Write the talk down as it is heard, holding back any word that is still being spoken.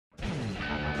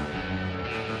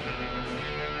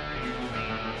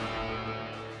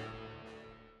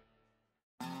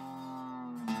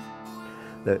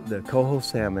The Coho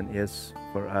salmon is,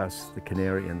 for us, the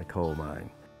canary in the coal mine.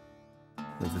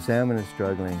 As the salmon is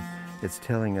struggling, it's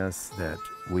telling us that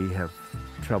we have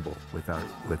trouble with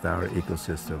our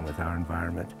ecosystem, with our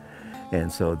environment.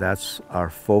 And so that's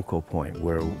our focal point.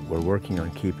 We're working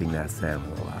on keeping that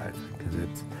salmon alive, because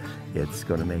it's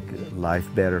going to make life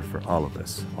better for all of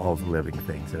us, all the living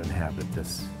things that inhabit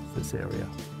this area.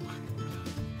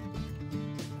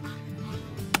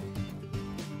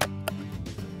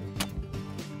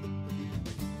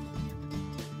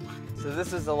 So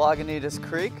this is the Lagunitas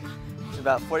Creek. It's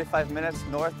about 45 minutes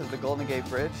north of the Golden Gate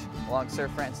Bridge along Sir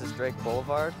Francis Drake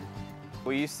Boulevard.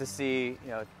 We used to see,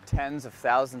 tens of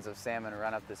thousands of salmon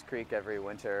run up this creek every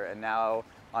winter, and now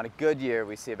on a good year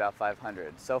we see about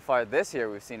 500. So far this year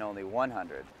we've seen only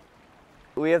 100.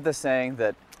 We have the saying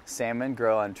that salmon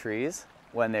grow on trees.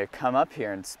 When they come up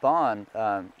here and spawn,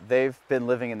 they've been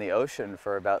living in the ocean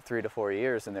for about 3 to 4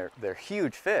 years, and they're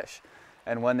huge fish.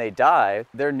 And when they die,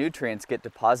 their nutrients get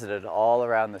deposited all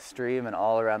around the stream and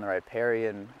all around the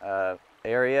riparian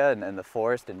area and the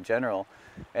forest in general.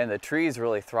 And the trees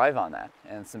really thrive on that.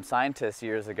 And some scientists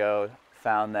years ago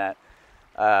found that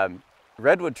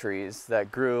redwood trees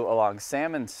that grew along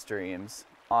salmon streams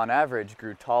on average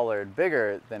grew taller and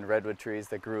bigger than redwood trees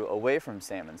that grew away from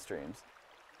salmon streams.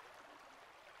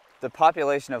 The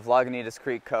population of Lagunitas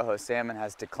Creek Coho salmon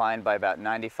has declined by about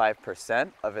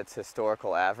 95% of its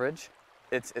historical average.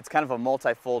 It's kind of a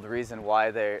multifold reason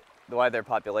why their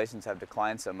populations have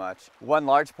declined so much. One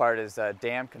large part is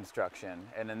dam construction,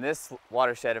 and in this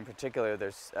watershed in particular,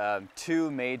 there's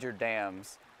 2 major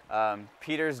dams.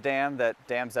 Peters Dam that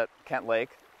dams up Kent Lake,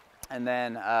 and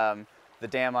then the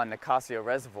dam on Nicasio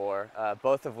Reservoir,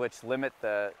 both of which limit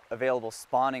the available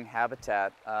spawning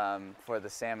habitat for the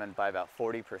salmon by about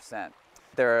 40%.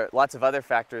 There are lots of other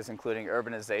factors, including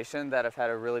urbanization, that have had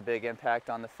a really big impact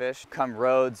on the fish. Come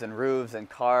roads and roofs and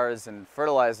cars and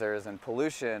fertilizers and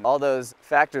pollution. All those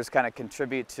factors kind of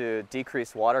contribute to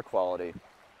decreased water quality.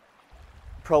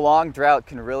 Prolonged drought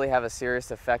can really have a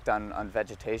serious effect on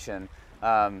vegetation,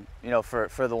 for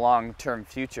the long-term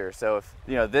future. So if,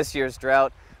 this year's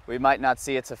drought, we might not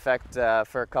see its effect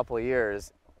for a couple of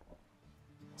years.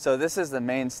 So this is the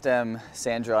main stem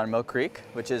San Geronimo Creek,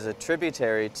 which is a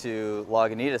tributary to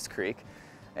Lagunitas Creek.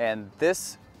 And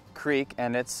this creek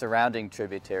and its surrounding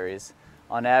tributaries,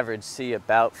 on average, see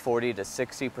about 40 to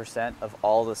 60% of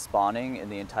all the spawning in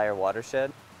the entire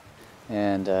watershed.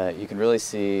 And you can really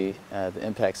see the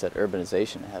impacts that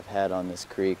urbanization have had on this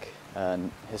creek.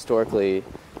 Historically,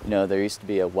 there used to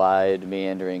be a wide,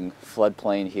 meandering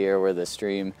floodplain here where the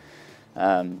stream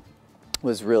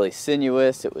was really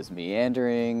sinuous, it was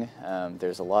meandering,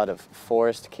 there's a lot of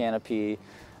forest canopy,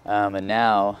 and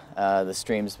now the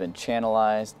stream's been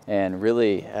channelized and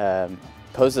really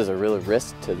poses a real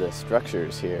risk to the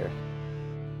structures here.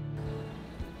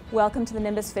 Welcome to the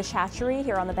Nimbus Fish Hatchery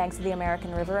here on the banks of the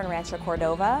American River in Rancho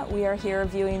Cordova. We are here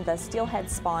viewing the steelhead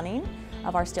spawning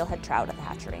of our steelhead trout at the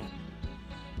hatchery.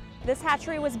 This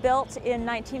hatchery was built in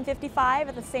 1955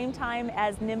 at the same time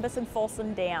as Nimbus and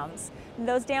Folsom dams. And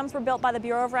those dams were built by the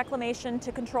Bureau of Reclamation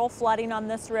to control flooding on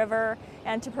this river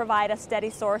and to provide a steady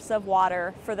source of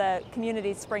water for the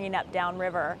communities springing up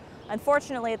downriver.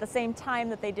 Unfortunately, at the same time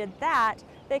that they did that,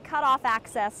 they cut off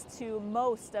access to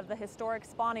most of the historic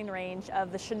spawning range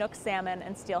of the Chinook salmon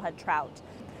and steelhead trout.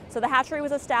 So the hatchery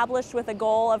was established with a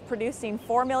goal of producing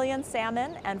 4 million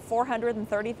salmon and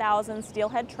 430,000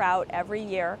 steelhead trout every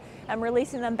year and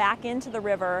releasing them back into the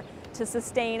river to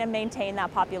sustain and maintain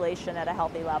that population at a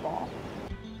healthy level.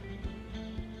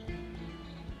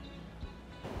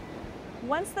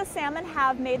 Once the salmon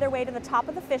have made their way to the top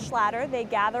of the fish ladder, they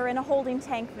gather in a holding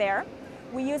tank there.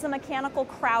 We use a mechanical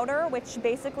crowder, which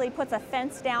basically puts a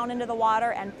fence down into the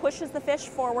water and pushes the fish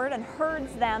forward and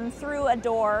herds them through a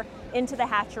door into the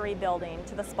hatchery building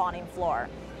to the spawning floor.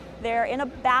 They're in a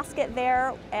basket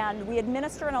there, and we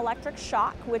administer an electric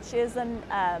shock, which is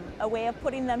a way of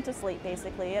putting them to sleep,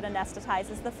 basically. It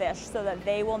anesthetizes the fish so that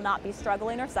they will not be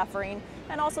struggling or suffering,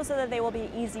 and also so that they will be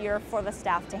easier for the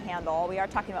staff to handle. We are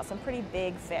talking about some pretty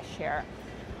big fish here.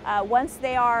 Once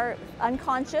they are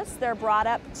unconscious, they're brought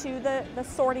up to the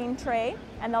sorting tray,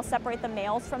 and they'll separate the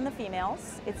males from the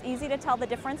females. It's easy to tell the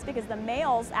difference because the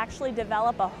males actually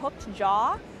develop a hooked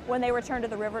jaw when they return to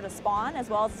the river to spawn, as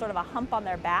well as sort of a hump on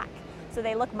their back. So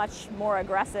they look much more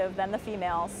aggressive than the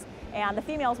females. And the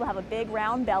females will have a big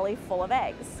round belly full of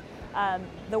eggs.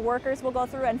 The workers will go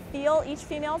through and feel each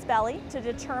female's belly to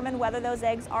determine whether those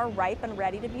eggs are ripe and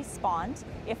ready to be spawned.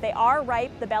 If they are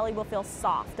ripe, the belly will feel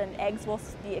soft and eggs will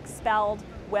be expelled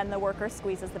when the worker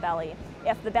squeezes the belly.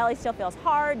 If the belly still feels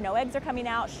hard, no eggs are coming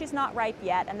out, she's not ripe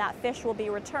yet, and that fish will be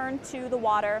returned to the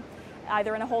water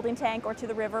either in a holding tank or to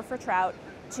the river for trout,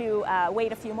 to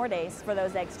wait a few more days for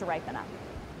those eggs to ripen up.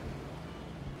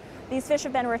 These fish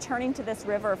have been returning to this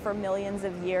river for millions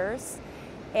of years,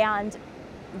 and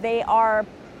they are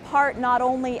part not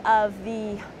only of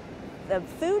the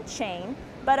food chain,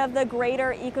 but of the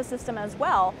greater ecosystem as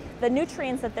well. The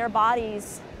nutrients that their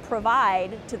bodies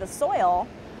provide to the soil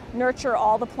nurture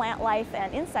all the plant life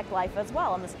and insect life as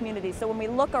well in this community. So when we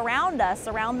look around us,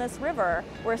 around this river,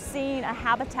 we're seeing a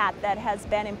habitat that has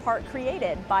been in part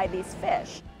created by these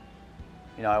fish.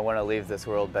 You know, I want to leave this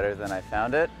world better than I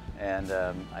found it, and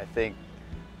I think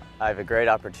I have a great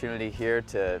opportunity here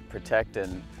to protect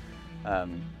and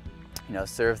you know,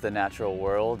 serve the natural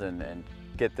world and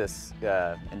get this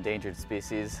endangered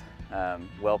species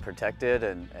well protected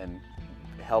and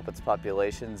help its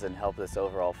populations and help this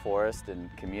overall forest and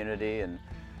community. And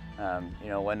you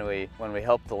know, when we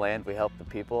help the land, we help the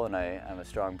people, and I'm a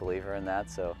strong believer in that.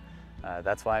 So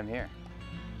that's why I'm here.